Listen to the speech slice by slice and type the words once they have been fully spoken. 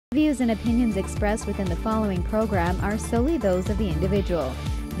Views and opinions expressed within the following program are solely those of the individual.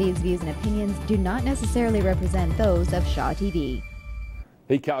 These views and opinions do not necessarily represent those of Shaw TV.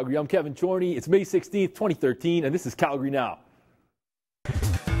 Hey Calgary, I'm Kevin Chorney. It's May 16th, 2013, and this is Calgary Now.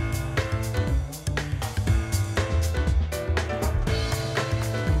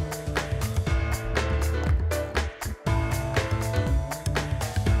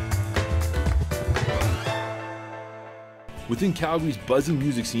 Within Calgary's buzzing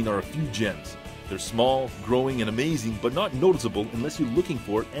music scene are a few gems. They're small, growing, and amazing, but not noticeable unless you're looking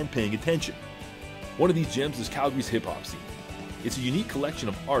for it and paying attention. One of these gems is Calgary's hip hop scene. It's a unique collection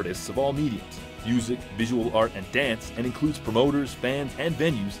of artists of all mediums, music, visual art, and dance, and includes promoters, fans, and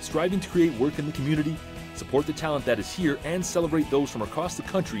venues striving to create work in the community, support the talent that is here, and celebrate those from across the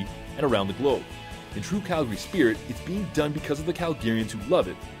country and around the globe. In true Calgary spirit, it's being done because of the Calgarians who love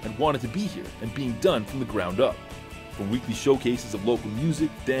it and want it to be here, and being done from the ground up. From weekly showcases of local music,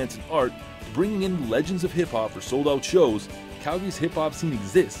 dance, and art, to bringing in the legends of hip-hop for sold-out shows, Calgary's hip-hop scene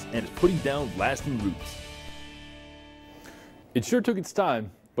exists and is putting down lasting roots. It sure took its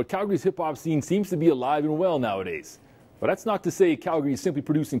time, but Calgary's hip-hop scene seems to be alive and well nowadays. But that's not to say Calgary is simply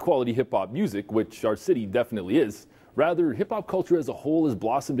producing quality hip-hop music, which our city definitely is. Rather, hip-hop culture as a whole has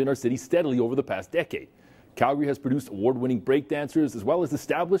blossomed in our city steadily over the past decade. Calgary has produced award-winning breakdancers as well as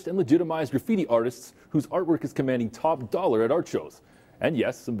established and legitimized graffiti artists whose artwork is commanding top dollar at art shows. And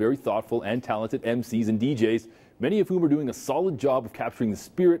yes, some very thoughtful and talented MCs and DJs, many of whom are doing a solid job of capturing the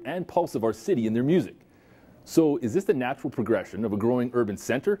spirit and pulse of our city in their music. So is this the natural progression of a growing urban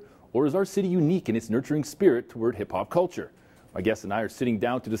center, or is our city unique in its nurturing spirit toward hip-hop culture? My guest and I are sitting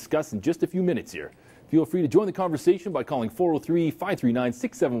down to discuss in just a few minutes here. Feel free to join the conversation by calling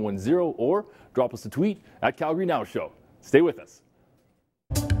 403-539-6710 or drop us a tweet at Calgary Now Show. Stay with us.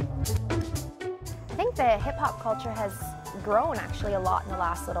 I think the hip-hop culture has grown actually a lot in the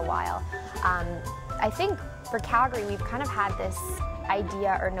last little while. I think for Calgary we've kind of had this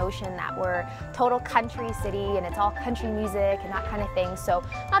idea or notion that we're total country city and it's all country music and that kind of thing. So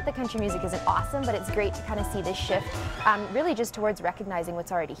not that country music isn't awesome, but it's great to kind of see this shift really just towards recognizing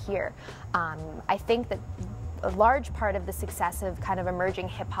what's already here. I think that a large part of the success of kind of emerging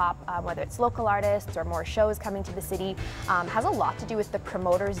hip-hop, whether it's local artists or more shows coming to the city, has a lot to do with the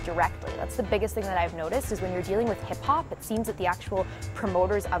promoters directly. That's the biggest thing that I've noticed is when you're dealing with hip-hop, it seems that the actual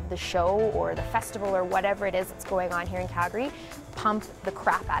promoters of the show or the festival or whatever it is that's going on here in Calgary pump the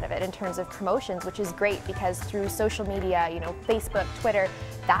crap out of it in terms of promotions, which is great because through social media, you know, Facebook, Twitter,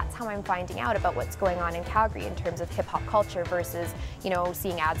 that's how I'm finding out about what's going on in Calgary in terms of hip-hop culture versus, you know,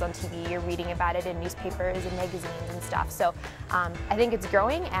 seeing ads on TV or reading about it in newspapers and magazines and stuff. So I think it's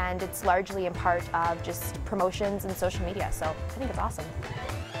growing and it's largely in part of just promotions and social media. So I think it's awesome.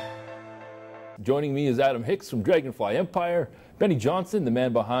 Joining me is Adam Hicks from Dragonfly Empire, Benny Johnson, the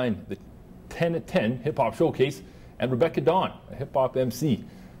man behind the 10 at 10 Hip-Hop Showcase, and Rebecca Dawn, a hip-hop MC.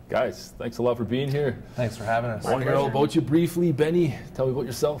 Guys, thanks a lot for being here. Thanks for having us. I want to hear all about you briefly. Benny, tell me about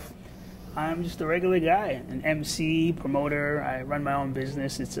yourself. I'm just a regular guy, an MC, promoter. I run my own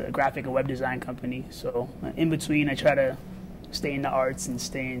business. It's a graphic and web design company. So in between, I try to stay in the arts and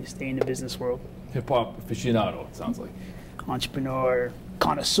stay in the business world. Hip-hop aficionado, it sounds like. Entrepreneur,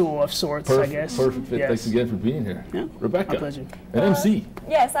 connoisseur of sorts, Perfect, I guess. Perfect fit. Yes. Thanks again for being here. Yeah, Rebecca, my pleasure. An MC.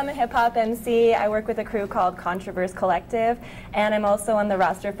 Yes, I'm a hip-hop MC. I work with a crew called Controverse Collective, and I'm also on the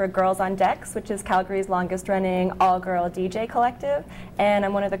roster for Girls on Decks, which is Calgary's longest-running all-girl DJ collective, and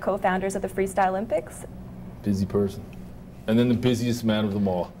I'm one of the co-founders of the Freestyle Olympics. Busy person. And then the busiest man of them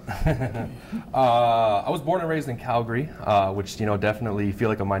all. I was born and raised in Calgary, which, you know, definitely feel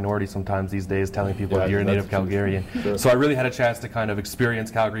like a minority sometimes these days, telling people you're a native Calgarian. Sure. So I really had a chance to kind of experience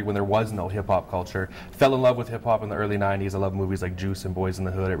Calgary when there was no hip-hop culture. Fell in love with hip-hop in the early 90s. I love movies like Juice and Boys in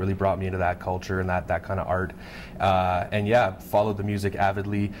the Hood. It really brought me into that culture and that kind of art. And yeah, followed the music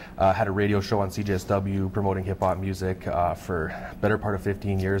avidly. Had a radio show on CJSW promoting hip-hop music for better part of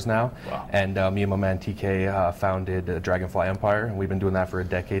 15 years now. Wow. And me and my man TK founded Dragonfly Empire, and we've been doing that for a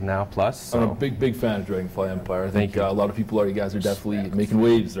decade now plus. So. I'm a big fan of Dragonfly Empire. I think a lot of people are. You guys are definitely making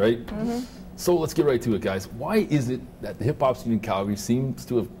waves, right? Mm-hmm. So let's get right to it, guys. Why is it that the hip-hop scene in Calgary seems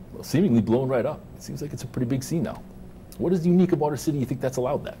to have seemingly blown right up? It seems like it's a pretty big scene now. What is unique about our city you think that's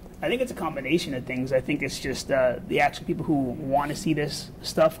allowed that? I think it's a combination of things. I think it's just the actual people who want to see this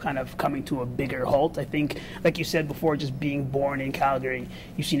stuff kind of coming to a bigger halt. I think, like you said before, just being born in Calgary,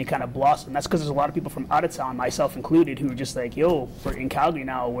 you've seen it kind of blossom. That's because there's a lot of people from out of town, myself included, who are just like, yo, we're in Calgary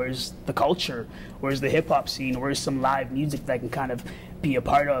now. Where's the culture? Where's the hip-hop scene? Where's some live music that can kind of be a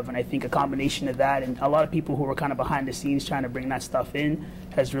part of. And I think a combination of that and a lot of people who were kind of behind the scenes trying to bring that stuff in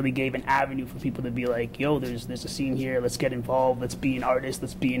has really gave an avenue for people to be like, yo, there's a scene here, let's get involved, let's be an artist,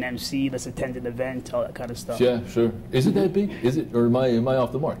 let's be an MC, let's attend an event, all that kind of stuff. Yeah, sure. Is it that big? Is it, or am I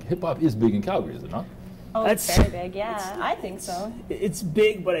off the mark? Hip hop is big in Calgary, is it not? Oh, it's very big, yeah. I think so. It's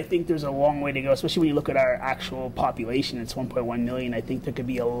big, but I think there's a long way to go, especially when you look at our actual population. It's 1.1 million. I think there could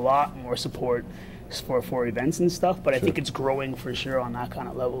be a lot more support for events and stuff, but I think it's growing for sure on that kind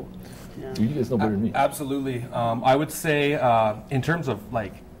of level. Yeah. You guys know better than me. Absolutely. I would say in terms of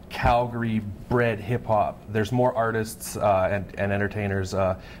like Calgary bred hip hop, there's more artists and entertainers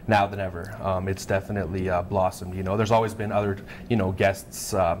now than ever. It's definitely blossomed. You know, there's always been other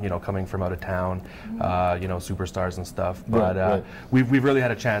guests coming from out of town, superstars and stuff. But we've really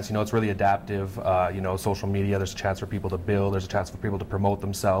had a chance. You know, it's really adaptive. Social media. There's a chance for people to build. There's a chance for people to promote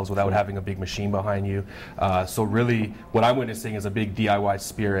themselves without having a big machine behind you. So really, what I'm witnessing is a big DIY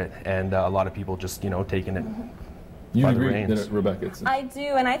spirit, and a lot of people just taking it. You agree, Rebecca? I do,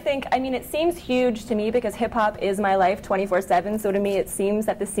 and I think, it seems huge to me because hip-hop is my life 24/7, so to me it seems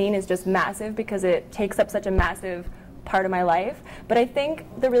that the scene is just massive because it takes up such a massive part of my life. But I think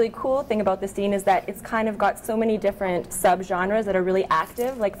the really cool thing about the scene is that it's kind of got so many different subgenres that are really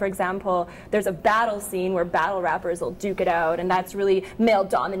active. Like, for example, there's a battle scene where battle rappers will duke it out, and that's really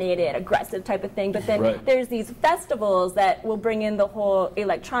male-dominated, aggressive type of thing. But then there's these festivals that will bring in the whole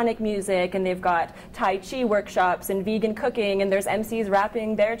electronic music, and they've got Tai Chi workshops and vegan cooking, and there's MCs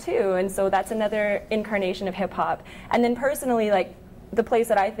rapping there too. And so that's another incarnation of hip-hop. And then personally, like, the place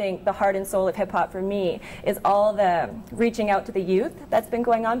that I think the heart and soul of hip-hop for me is all the reaching out to the youth that's been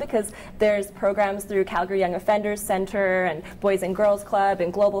going on, because there's programs through Calgary Young Offenders Center and Boys and Girls Club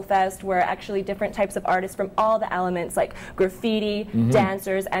and Global Fest where actually different types of artists from all the elements like graffiti,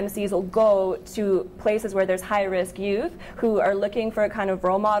 dancers, MCs will go to places where there's high-risk youth who are looking for kind of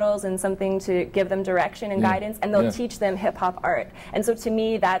role models and something to give them direction and guidance, and they'll teach them hip-hop art. And so to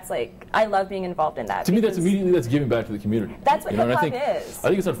me, that's like, I love being involved in that. To me, that's giving back to the community. That's what hip-hop is. I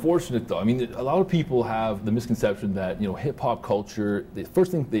think it's unfortunate, though. I mean, a lot of people have the misconception that hip hop culture, the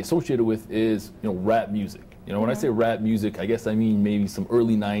first thing they associate it with is rap music. When I say rap music, I guess I mean maybe some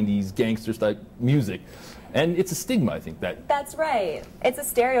early '90s gangster type music, and it's a stigma. I think that. That's right. It's a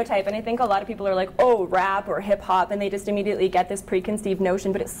stereotype, and I think a lot of people are like, "Oh, rap or hip hop," and they just immediately get this preconceived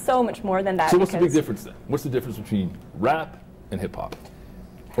notion. But it's so much more than that. So what's the big difference then? What's the difference between rap and hip hop?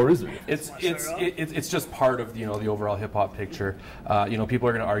 Or is there? It's just part of the overall hip hop picture. People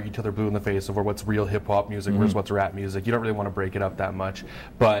are going to argue till they're blue in the face over what's real hip hop music versus what's rap music. You don't really want to break it up that much.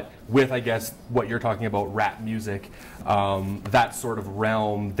 But with, I guess, what you're talking about, rap music, that sort of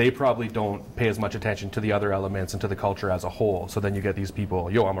realm, they probably don't pay as much attention to the other elements and to the culture as a whole. So then you get these people,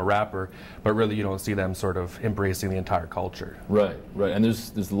 yo, I'm a rapper, but really you don't see them sort of embracing the entire culture. Right. And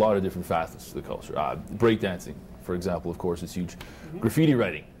there's a lot of different facets to the culture. Breakdancing, for example, of course, is huge. Graffiti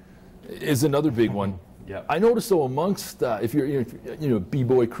writing is another big one. Yeah. I noticed, though, amongst if you're a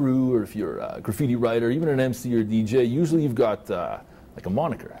b-boy crew, or if you're a graffiti writer, even an MC or DJ, usually you've got like a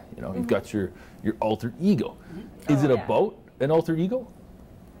moniker. You've got your alter ego. Is it about an alter ego?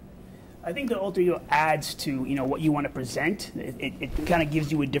 I think the alter ego adds to what you want to present. It kind of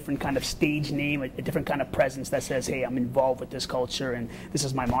gives you a different kind of stage name, a different kind of presence that says, "Hey, I'm involved with this culture, and this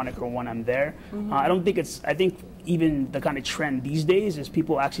is my moniker when I'm there." I think even the kind of trend these days is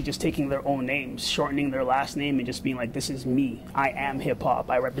people actually just taking their own names, shortening their last name, and just being like, "This is me. I am hip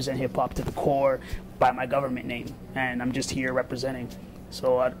hop. I represent hip hop to the core by my government name, and I'm just here representing."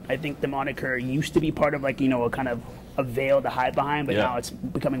 So I think the moniker used to be part of like a kind of a veil to hide behind, but now it's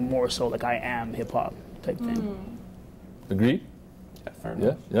becoming more so like I am hip hop type thing. Agreed? Yeah, fair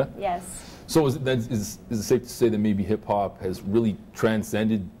enough. Yeah. Yes. So is it safe to say that maybe hip hop has really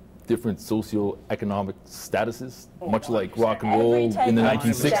transcended different socioeconomic statuses, much like rock and roll in the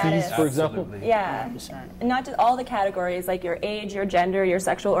 1960s, for example? Yeah, 100%. and not just all the categories, like your age, your gender, your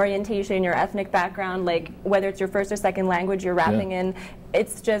sexual orientation, your ethnic background, like whether it's your first or second language you're rapping in.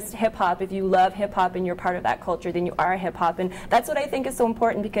 It's just hip hop. If you love hip hop and you're part of that culture, then you are hip hop. And that's what I think is so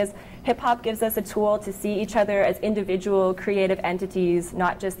important, because hip hop gives us a tool to see each other as individual creative entities,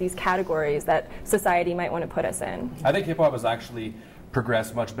 not just these categories that society might want to put us in. I think hip hop has actually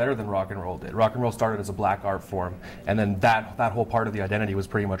progressed much better than rock and roll did. Rock and roll started as a black art form, and then that whole part of the identity was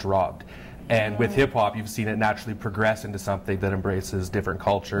pretty much robbed. And with hip hop, you've seen it naturally progress into something that embraces different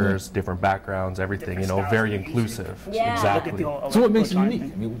cultures, different backgrounds, everything. Very inclusive. Yeah. Exactly. So what makes it unique?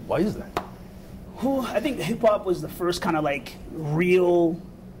 I mean, why is that? Well, I think hip hop was the first kind of like real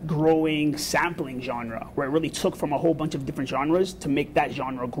growing sampling genre, where it really took from a whole bunch of different genres to make that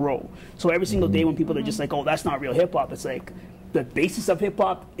genre grow. So every single day when people are just like, "Oh, that's not real hip hop," it's like, the basis of hip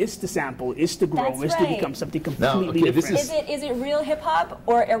hop is to sample, is to grow, That's is right. to become something completely okay, different. Is it real hip hop,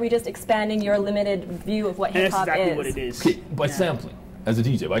 or are we just expanding your limited view of what And hip that's hop exactly is? what it is. Okay, by sampling, as a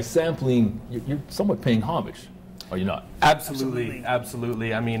DJ, by sampling, you're somewhat paying homage, are you not? Absolutely,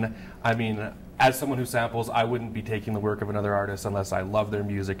 absolutely. I mean, as someone who samples, I wouldn't be taking the work of another artist unless I love their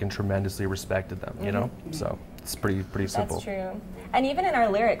music and tremendously respected them. You know, so it's pretty simple. That's true. And even in our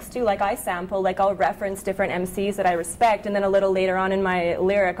lyrics too, like I sample, like I'll reference different MCs that I respect, and then a little later on in my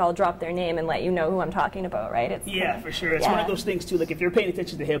lyric, I'll drop their name and let you know who I'm talking about, right? It's Yeah, for sure. It's one of those things too. Like if you're paying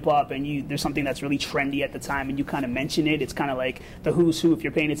attention to hip hop and there's something that's really trendy at the time, and you kind of mention it, it's kind of like the who's who. If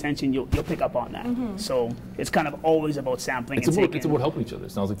you're paying attention, you'll pick up on that. So it's kind of always about sampling. It's about helping each other.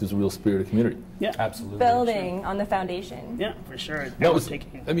 It sounds like there's a real spirit of community. Yeah, Absolutely. building on the foundation. yeah, for sure. Now,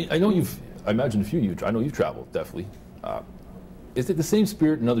 I mean, I know I imagine I know you've traveled, definitely. Is it the same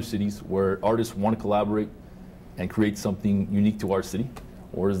spirit in other cities where artists want to collaborate and create something unique to our city?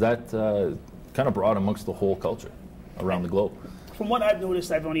 Or is that kind of broad amongst the whole culture around the globe? From what I've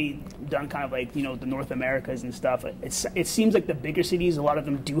noticed, I've only done kind of like, the North Americas and stuff. It seems like the bigger cities, a lot of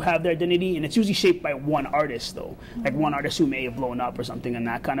them do have their identity, and it's usually shaped by one artist, though. Like one artist who may have blown up or something in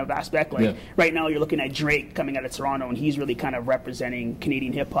that kind of aspect. Like right now you're looking at Drake coming out of Toronto, and he's really kind of representing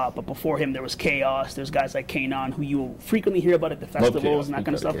Canadian hip-hop. But before him, there was Chaos. There's guys like Kanon, who you will frequently hear about at the festivals and that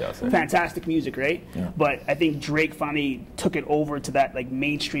kind of stuff. Chaos, Fantastic music, right? Yeah. But I think Drake finally took it over to that like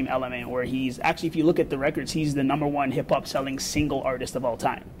mainstream element where he's actually, if you look at the records, he's the #1 hip-hop selling single artist of all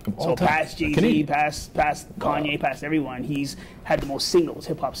time. Past Jay-Z, past Kanye, past everyone, he's had the most singles,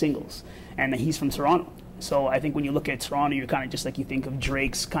 hip-hop singles. And he's from Toronto. So I think when you look at Toronto, you're kind of just like, you think of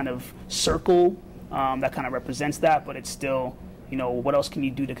Drake's kind of circle that kind of represents that, but it's still, what else can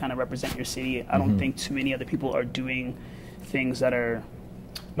you do to kind of represent your city? I don't think too many other people are doing things that are...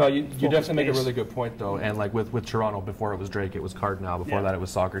 No, you definitely make a really good point, though. And like with Toronto, before it was Drake, it was Cardinal. Before that, it was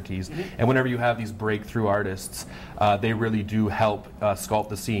Socrates. And whenever you have these breakthrough artists, they really do help sculpt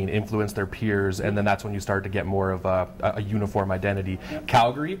the scene, influence their peers, and then that's when you start to get more of a uniform identity.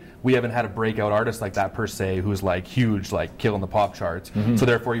 Calgary, we haven't had a breakout artist like that per se, who's like huge, like killing the pop charts. So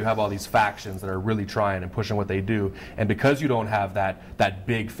therefore, you have all these factions that are really trying and pushing what they do. And because you don't have that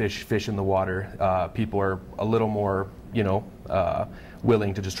big fish in the water, people are a little more,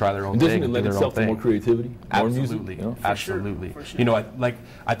 willing to just try their own thing. Doesn't it lend itself to more creativity, more Absolutely, music? Absolutely. For sure.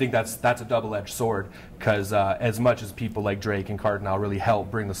 I think that's a double-edged sword, because as much as people like Drake and Cardinal really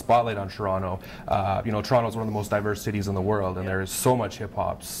help bring the spotlight on Toronto, Toronto's one of the most diverse cities in the world, and there is so much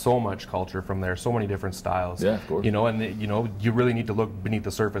hip-hop, so much culture from there, so many different styles. Yeah, of course. You really need to look beneath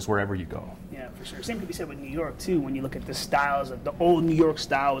the surface wherever you go. Yeah, for sure. Same can be said with New York, too. When you look at the styles, the old New York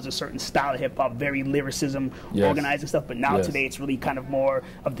style was a certain style of hip-hop, very lyricism, organized and stuff, but now today it's really kind of more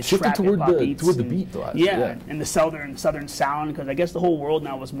of the trap hip-hop beats. Toward the beat, though. And the southern sound, because I guess the whole world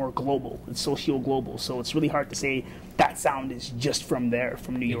now is more global. It's socio-global, so it's really hard to say that sound is just from there,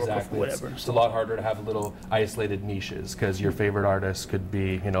 from New York or whatever. It's a lot harder to have little isolated niches, because your favorite artist could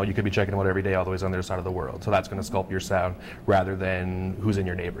be, you could be checking them out every day all the way on the other side of the world. So that's going to sculpt your sound rather than who's in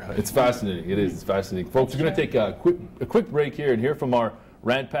your neighborhood. It's fascinating. It is. It's fascinating. Folks, we're going to take a quick break here and hear from our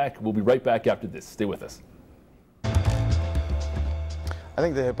Rant Pack. We'll be right back after this. Stay with us. I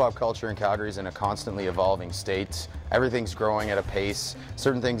think the hip-hop culture in Calgary is in a constantly evolving state. Everything's growing at a pace.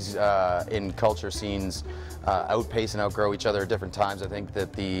 Certain things in culture scenes outpace and outgrow each other at different times. I think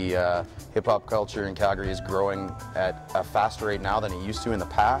that the hip-hop culture in Calgary is growing at a faster rate now than it used to in the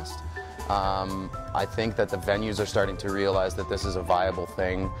past. I think that the venues are starting to realize that this is a viable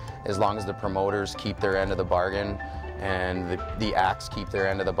thing, as long as the promoters keep their end of the bargain and the acts keep their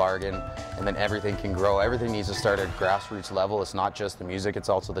end of the bargain, and then everything can grow. Everything needs to start at grassroots level. It's not just the music, it's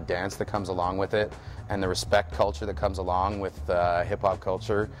also the dance that comes along with it, and the respect culture that comes along with hip-hop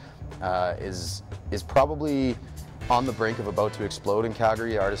culture is probably on the brink of about to explode in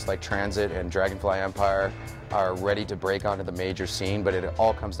Calgary. Artists like Transit and Dragonfly Empire are ready to break onto the major scene, but it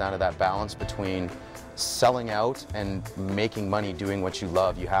all comes down to that balance between selling out and making money doing what you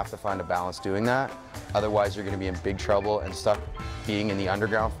love. You have to find a balance doing that. Otherwise, you're going to be in big trouble and stuck being in the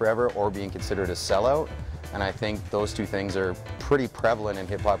underground forever or being considered a sellout. And I think those two things are pretty prevalent in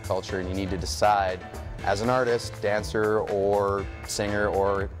hip-hop culture, and you need to decide as an artist, dancer, or singer,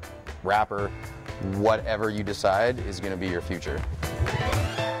 or rapper, whatever you decide is going to be your future.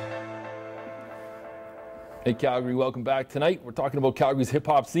 Hey Calgary, welcome back. Tonight we're talking about Calgary's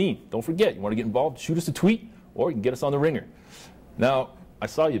hip-hop scene. Don't forget, you want to get involved, shoot us a tweet, or you can get us on the ringer. Now, I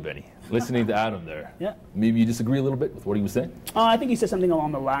saw you, Benny, listening to Adam there. Yeah. Maybe you disagree a little bit with what he was saying? I think he said something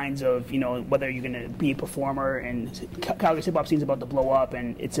along the lines of, you know, whether you're going to be a performer and Calgary's hip hop scene's about to blow up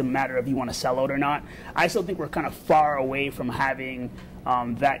and it's a matter of you want to sell out or not. I still think we're kind of far away from having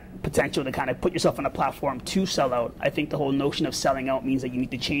that potential to kind of put yourself on a platform to sell out. I think the whole notion of selling out means that you need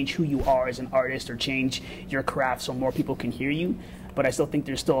to change who you are as an artist or change your craft so more people can hear you. But I still think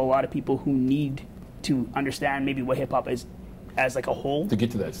there's still a lot of people who need to understand maybe what hip hop is as like a whole to get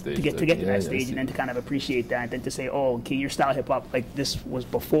to that stage, to get to that stage, and then to kind of appreciate that, and then to say, oh, okay, your style hip hop like this was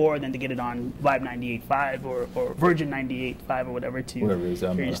before, then to get it on Vibe 98.5 or Virgin 98.5 or whatever to whatever it is.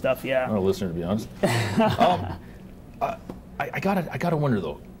 hear your stuff. Yeah, I'm not a listener, to be honest. I gotta wonder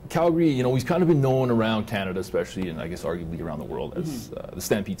though. Calgary, you know, we've kind of been known around Canada, especially, and I guess arguably around the world, as the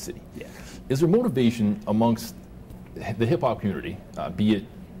Stampede City. Yeah. Is there motivation amongst the hip hop community, be it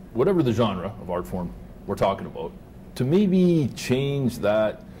whatever the genre of art form we're talking about, to maybe change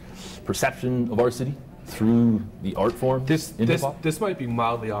that perception of our city through the art form? This might be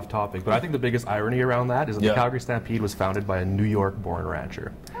mildly off topic, but I think the biggest irony around that is that the Calgary Stampede was founded by a New York-born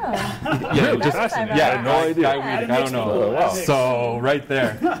rancher. Oh. Yeah, no idea. I don't know. Oh, wow. So right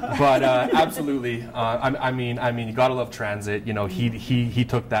there, but absolutely. I mean, you gotta love transit. You know, he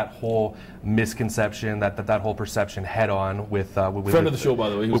took that whole misconception, that whole perception head on with friend of the show, by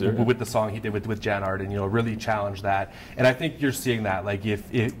the way, he was with the song he did with Jan Art, and you know, really challenged that. And I think you're seeing that. Like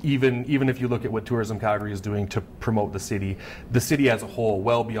even if you look at what Tourism Calgary is doing to promote the city as a whole,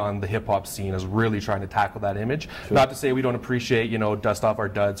 well beyond the hip hop scene, is really trying to tackle that image. Sure. Not to say we don't appreciate, you know, Dust Off Our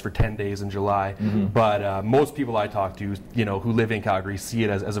Duds for 10 days in July, but most people I talk to, you know, who live in Calgary see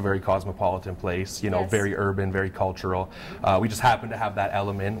it as a very cosmopolitan place, you know, very urban, very cultural. We just happen to have that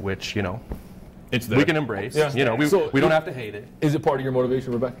element, which, you know, we can embrace. Yeah. You know, we don't have to hate it. Is it part of your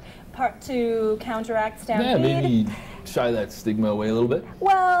motivation, Rebecca? Part to counteract Stampede? Yeah, maybe shy that stigma away a little bit.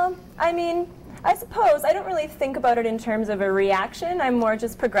 Well, I mean, I suppose I don't really think about it in terms of a reaction. I'm more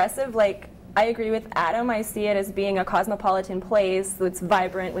just progressive. Like, I agree with Adam. I see it as being a cosmopolitan place that's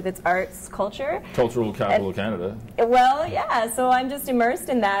vibrant with its arts, culture. Cultural capital of Canada. Well, yeah, so I'm just immersed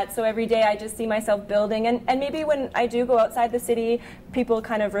in that. So every day I just see myself building. And maybe when I do go outside the city, people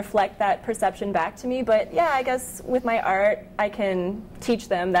kind of reflect that perception back to me. But yeah, I guess with my art, I can teach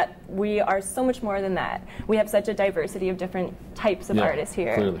them that we are so much more than that. We have such a diversity of different types of artists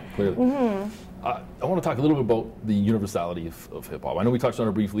here. Clearly. I want to talk a little bit about the universality of hip hop. I know we touched on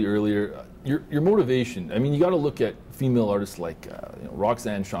it briefly earlier. Your motivation. I mean, you got to look at female artists like you know,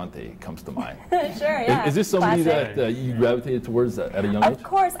 Roxanne Shante comes to mind. Sure, yeah. Is this somebody that you gravitated towards at a young age? Of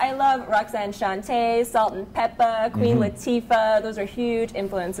course, I love Roxanne Shante, Salt and Peppa, Queen Latifah. Those are huge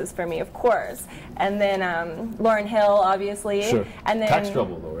influences for me, of course. And then Lauryn Hill, obviously. Sure. And then Tax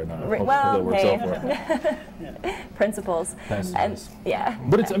Trouble, though, right now. Well, hey. Principles. And, yeah.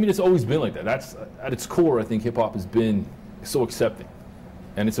 But it's, I mean, it's always been like that. That's at its core. I think hip hop has been so accepting.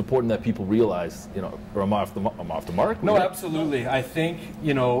 And it's important that people realize, you know, or I'm off the mark? No, absolutely. I think,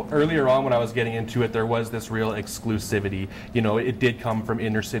 you know, earlier on when I was getting into it, there was this real exclusivity. You know, it did come from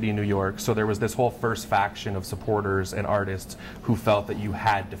inner city New York, so there was this whole first faction of supporters and artists who felt that you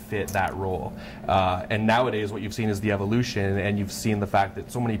had to fit that role. And nowadays what you've seen is the evolution, and you've seen the fact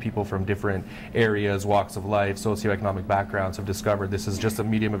that so many people from different areas, walks of life, socioeconomic backgrounds have discovered this is just a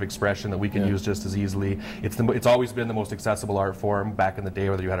medium of expression that we can use just as easily. It's always been the most accessible art form back in the day,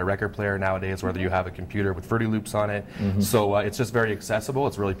 whether you had a record player, nowadays whether you have a computer with Fruity Loops on it. So it's just very accessible,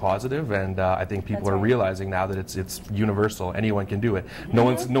 it's really positive, and I think people are realizing now that it's universal. Anyone can do it. No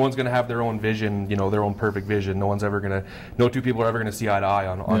one's going to have their own vision, you know, their own perfect vision. No two people are ever going to see eye to eye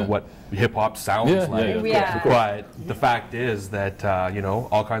on what hip hop sounds like. But the fact is that you know,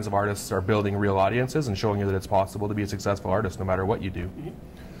 all kinds of artists are building real audiences and showing you that it's possible to be a successful artist no matter what you do.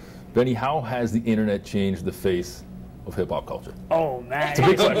 Benny, how has the internet changed the face of hip hop culture? Oh man, it's a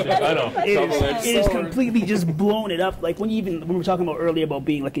big question. I know. It is completely just blown it up. Like when we were talking about earlier about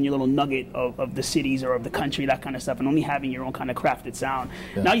being like in your little nugget of the cities or of the country, that kind of stuff, and only having your own kind of crafted sound.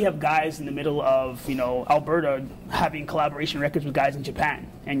 Now you have guys in the middle of, you know, Alberta having collaboration records with guys in Japan,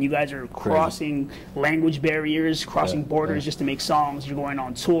 and you guys are crossing language barriers, crossing borders just to make songs. You're going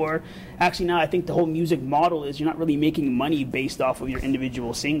on tour. Actually, now I think the whole music model is you're not really making money based off of your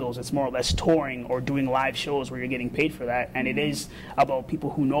individual singles. It's more or less touring or doing live shows where you're getting paid for that, and it is about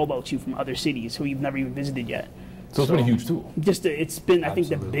people who know about you from other cities who you've never even visited yet. So it's been a huge tool. It's been, I think,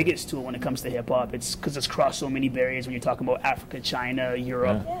 the biggest tool when it comes to hip hop. It's because it's crossed so many barriers when you're talking about Africa, China,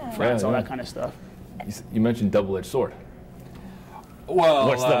 Europe, France, all that kind of stuff. You mentioned double-edged sword. Well,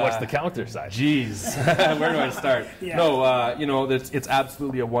 what's the counter side? Jeez, where do I start? No, you know, it's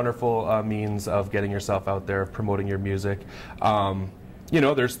absolutely a wonderful means of getting yourself out there, promoting your music. you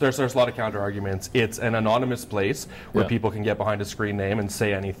know, there's a lot of counter arguments. It's an anonymous place where Yeah. people can get behind a screen name and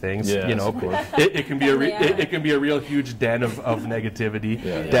say anything. Yes, You know, of course. it can be it can be a real huge den of negativity,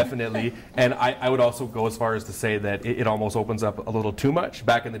 Yeah. definitely. And I would also go as far as to say that it almost opens up a little too much.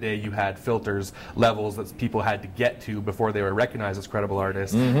 Back in the day, you had filters, levels that people had to get to before they were recognized as credible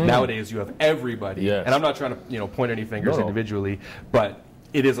artists. Nowadays, you have everybody. Yes. And I'm not trying to, you know, point any fingers No. individually, but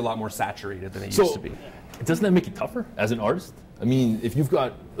it is a lot more saturated than it used to be. Doesn't that make you tougher as an artist? I mean, if you've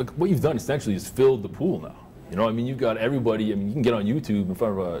got, like, what you've done essentially is filled the pool now. You know, I mean, you've got everybody. I mean, you can get on YouTube in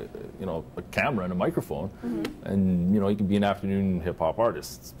front of a, you know, a camera and a microphone, and you know, you can be an afternoon hip hop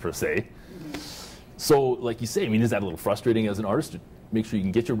artist per se. So, like you say, I mean, is that a little frustrating as an artist to make sure you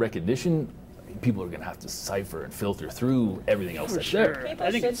can get your recognition? People are going to have to cipher and filter through everything else that's there. People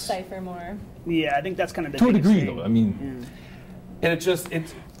I think should it's- cipher more. Yeah, I think that's kind of the To a biggest degree, thing. though. I mean, And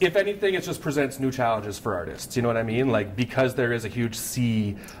if anything, it just presents new challenges for artists. You know what I mean? Like, because there is a huge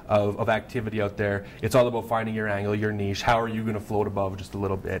sea of activity out there, it's all about finding your angle, your niche. How are you going to float above just a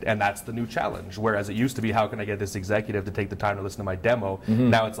little bit? And that's the new challenge. Whereas it used to be, how can I get this executive to take the time to listen to my demo?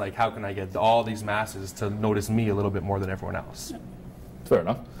 Now it's like, how can I get all these masses to notice me a little bit more than everyone else? fair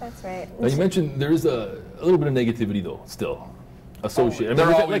enough. That's right. Now, you mentioned there is a little bit of negativity, though, still associated. there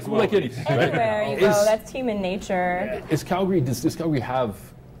I mean, always will like be. anything, right? Anywhere you go, that's human nature. Does Calgary have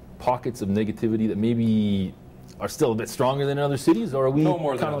pockets of negativity that maybe are still a bit stronger than in other cities, or are we No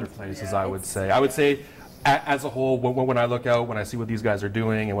more than kind other of places, I would say. I would say, as a whole, when I look out, when I see what these guys are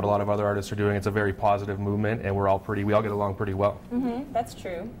doing and what a lot of other artists are doing, it's a very positive movement, and we all get along pretty well. That's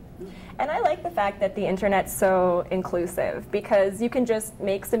true. And I like the fact that the internet's so inclusive, because you can just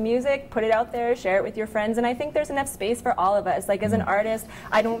make some music, put it out there, share it with your friends, and I think there's enough space for all of us. Like, as an artist,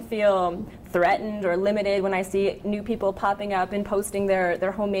 I don't feel threatened or limited when I see new people popping up and posting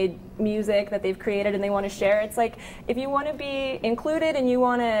their homemade music that they've created and they want to share. It's like, if you want to be included and you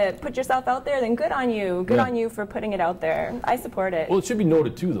want to put yourself out there, then good on you. Good on you for putting it out there. I support it. Well, it should be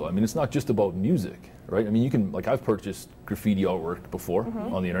noted too, though. I mean, it's not just about music, right? I mean, you can, like, I've purchased graffiti artwork before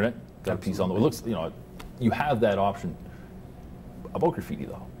on the internet. Got a piece on the, it looks, you know, you have that option. About graffiti,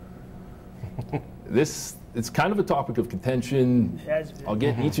 though, it's kind of a topic of contention. I'll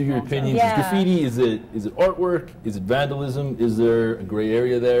get each of your opinions. Yeah. Is graffiti, is it artwork? Is it vandalism? Is there a gray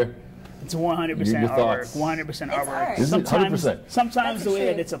area there? It's 100% Your artwork. thoughts? 100% art. artwork. Is it 100%? Sometimes That's the way true.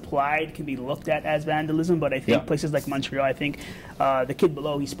 that it's applied can be looked at as vandalism, but I think Yeah. places like Montreal, I think the kid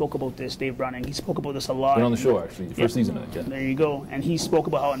below, he spoke about this, Dave Brunning, he spoke about this a lot. Been on the show, actually, the first season, I think. Yeah. There you go. And he spoke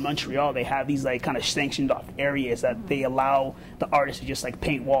about how in Montreal they have these like kind of sanctioned off areas that they allow the artists to just like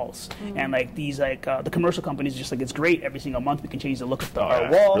paint walls. And like these like the commercial companies are just like, it's great, every single month we can change the look of our yeah.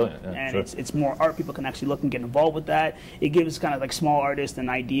 wall. Brilliant. Yeah, and sure. it's more art, people can actually look and get involved with that. It gives kind of like small artists an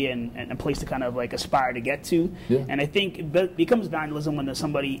idea and a place to kind of like aspire to get to. Yeah. And I think it becomes vandalism when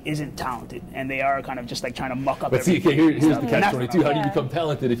somebody isn't talented and they are kind of just like trying to muck up But see, everything. okay, here's the And that's- catch-22. How do you Yeah. become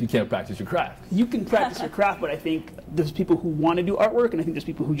talented if you can't practice your craft? You can practice your craft, but I think there's people who want to do artwork, and I think there's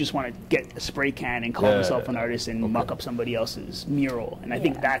people who just want to get a spray can and call Yeah, themselves an yeah. artist and muck up somebody else's mural. And I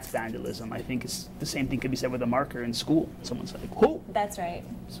think that's vandalism. I think it's the same thing could be said with a marker in school. Someone's like, whoa. That's right.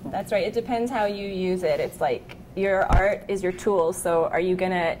 That's right. It depends how you use it. It's like your art is your tool. So are you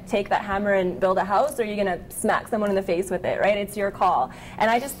going to take that hammer and build a house, or are you going to smack someone in the face with it, right? It's your call.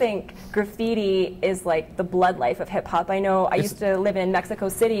 And I just think graffiti is like the blood life of hip hop. I know I used to live in Mexico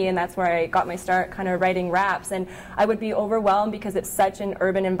City, and that's where I got my start kind of writing raps. And I would be overwhelmed because it's such an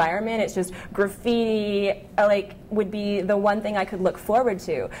urban environment. It's just graffiti, like, would be the one thing I could look forward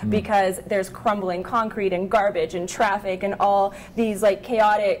to, because there's crumbling concrete and garbage and traffic and all these like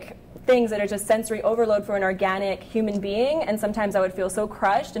chaotic things that are just sensory overload for an organic human being. And sometimes I would feel so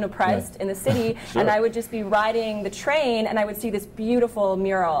crushed and oppressed in the city. Sure. And I would just be riding the train and I would see this beautiful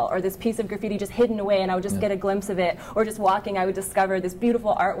mural or this piece of graffiti just hidden away, and I would just get a glimpse of it. Or just walking, I would discover this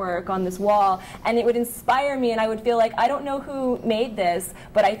beautiful artwork on this wall, and it would inspire me, and I would feel like, I don't know who made this,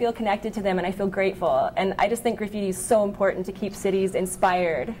 but I feel connected to them and I feel grateful. And I just think graffiti is so important to keep cities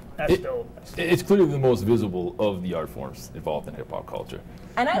inspired. That's dope. It's clearly the most visible of the art forms involved in hip-hop culture.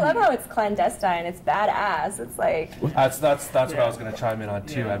 And I love how it's clandestine. It's badass. It's like, That's what I was going to chime in on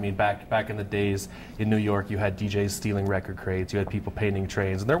too. I mean, back in the days in New York, you had DJs stealing record crates, you had people painting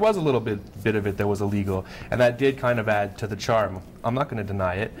trains, and there was a little bit of it that was illegal, and that did kind of add to the charm. I'm not going to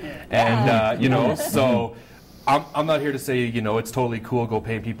deny it, and you know, so. I'm not here to say, you know, it's totally cool, go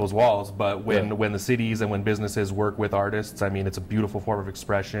paint people's walls, but when the cities and when businesses work with artists, I mean, it's a beautiful form of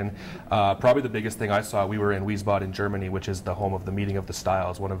expression. Probably the biggest thing I saw, we were in Wiesbaden in Germany, which is the home of the Meeting of the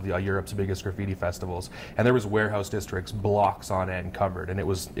Styles, one of Europe's biggest graffiti festivals, and there was warehouse districts blocks on end covered, and it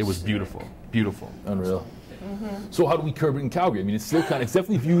was beautiful, beautiful. Unreal. So how do we curb it in Calgary? I mean, it's still kind of, it's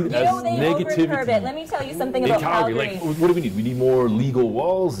definitely viewed as they negativity. overcurb it. Let me tell you something In about Calgary, Calgary. like, what do we need? We need more legal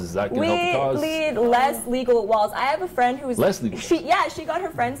walls? Is that going to help the cause? We need less legal walls. I have a friend who's less legal. She got her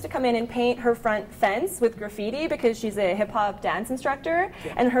friends to come in and paint her front fence with graffiti because she's a hip hop dance instructor,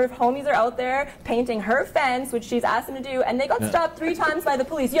 and her homies are out there painting her fence, which she's asked them to do, and they got stopped 3 times by the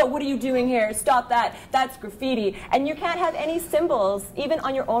police. Yo, what are you doing here? Stop that. That's graffiti. And you can't have any symbols, even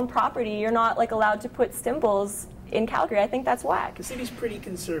on your own property. You're not like allowed to put symbols in Calgary. I think that's whack. The city's pretty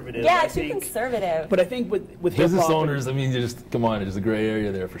conservative. Yeah, too conservative. But I think with business hip-hop, owners, I mean, just come on, there's a gray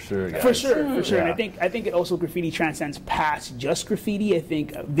area there for sure, guys. For sure. Yeah. And I think it also graffiti transcends past just graffiti. I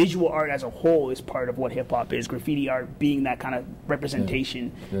think visual art as a whole is part of what hip hop is. Graffiti art being that kind of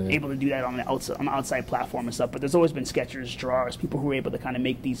representation, able to do that on the outside platform and stuff. But there's always been sketchers, drawers, people who are able to kind of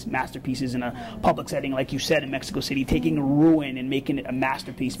make these masterpieces in a public setting, like you said, in Mexico City, taking a ruin and making it a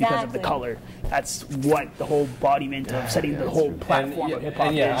masterpiece because of the color. That's what the whole embodiment of setting the whole platform of hip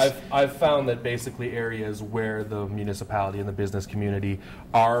hop is. I've found that basically areas where the municipality and the business community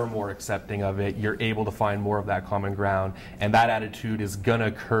are more accepting of it, you're able to find more of that common ground, and that attitude is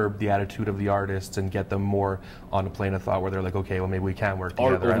gonna curb the attitude of the artists and get them more on a plane of thought where they're like, okay, well maybe we can work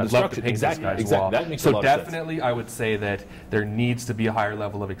together. And I'd love to paint this guy's wall. That makes a lot of sense. Definitely, I would say that there needs to be a higher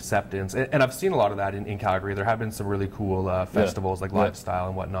level of acceptance, and I've seen a lot of that in Calgary. There have been some really cool festivals like Lifestyle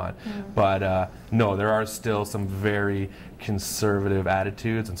and whatnot, but no, there are still some very conservative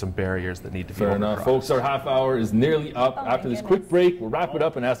attitudes and some barriers that need to be overcrossed. Fair enough, folks. Our half hour is nearly up. After this quick break, we'll wrap it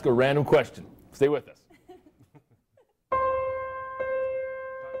up and ask a random question. Stay with us.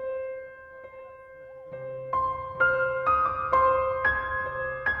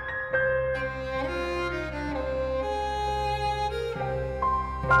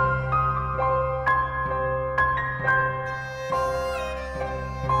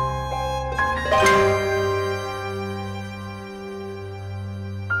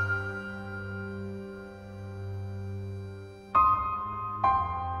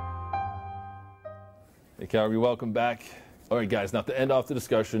 Hey, Calgary, welcome back. All right, guys, now to end off the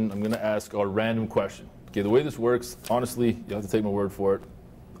discussion, I'm going to ask a random question. Okay, the way this works, honestly, you have to take my word for it.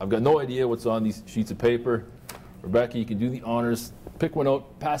 I've got no idea what's on these sheets of paper. Rebecca, you can do the honors. Pick one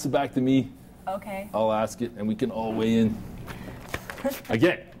out, pass it back to me. Okay. I'll ask it, and we can all weigh in.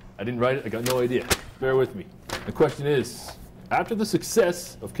 Again, I didn't write it. I got no idea. Bear with me. The question is, after the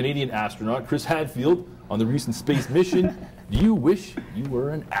success of Canadian astronaut Chris Hadfield on the recent space mission, do you wish you were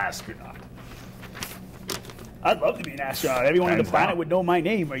an astronaut? I'd love to be an astronaut. Everyone on the planet would know my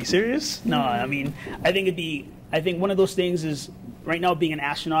name. Are you serious? No, I mean, I think one of those things is, right now being an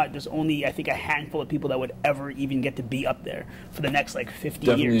astronaut, there's only, I think, a handful of people that would ever even get to be up there for the next, like, 50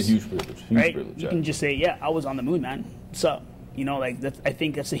 Definitely years. Definitely a huge privilege. Right? Privilege, you can just say, yeah, I was on the moon, man. So, you know, like, I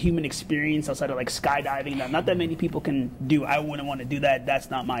think that's a human experience outside of, like, skydiving that not that many people can do. I wouldn't want to do that.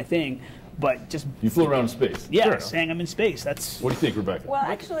 That's not my thing. But just... You flew around in space. Yeah, saying I'm in space. That's... What do you think, Rebecca? Well,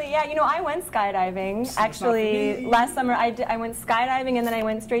 actually, yeah, you know, I went skydiving. Actually, last summer I went skydiving, and then I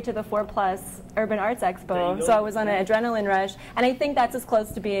went straight to the 4+ Urban Arts Expo. So I was on an adrenaline rush, and I think that's as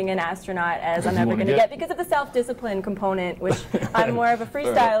close to being an astronaut as I'm ever going to get because of the self-discipline component, which I'm more of a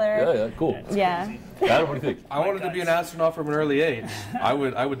freestyler. Yeah, cool. Yeah. Adam, what do you think? I wanted to be an astronaut from an early age. I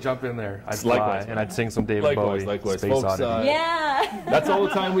would jump in there. I'd fly, and I'd sing some David Bowie. Likewise. Space Folks, Oddity. Yeah. That's all the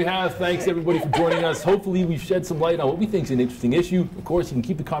time we have. Thanks, everybody, for joining us. Hopefully, we've shed some light on what we think is an interesting issue. Of course, you can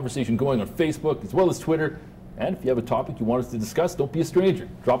keep the conversation going on Facebook as well as Twitter. And if you have a topic you want us to discuss, don't be a stranger.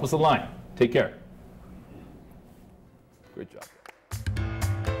 Drop us a line. Take care. Great job.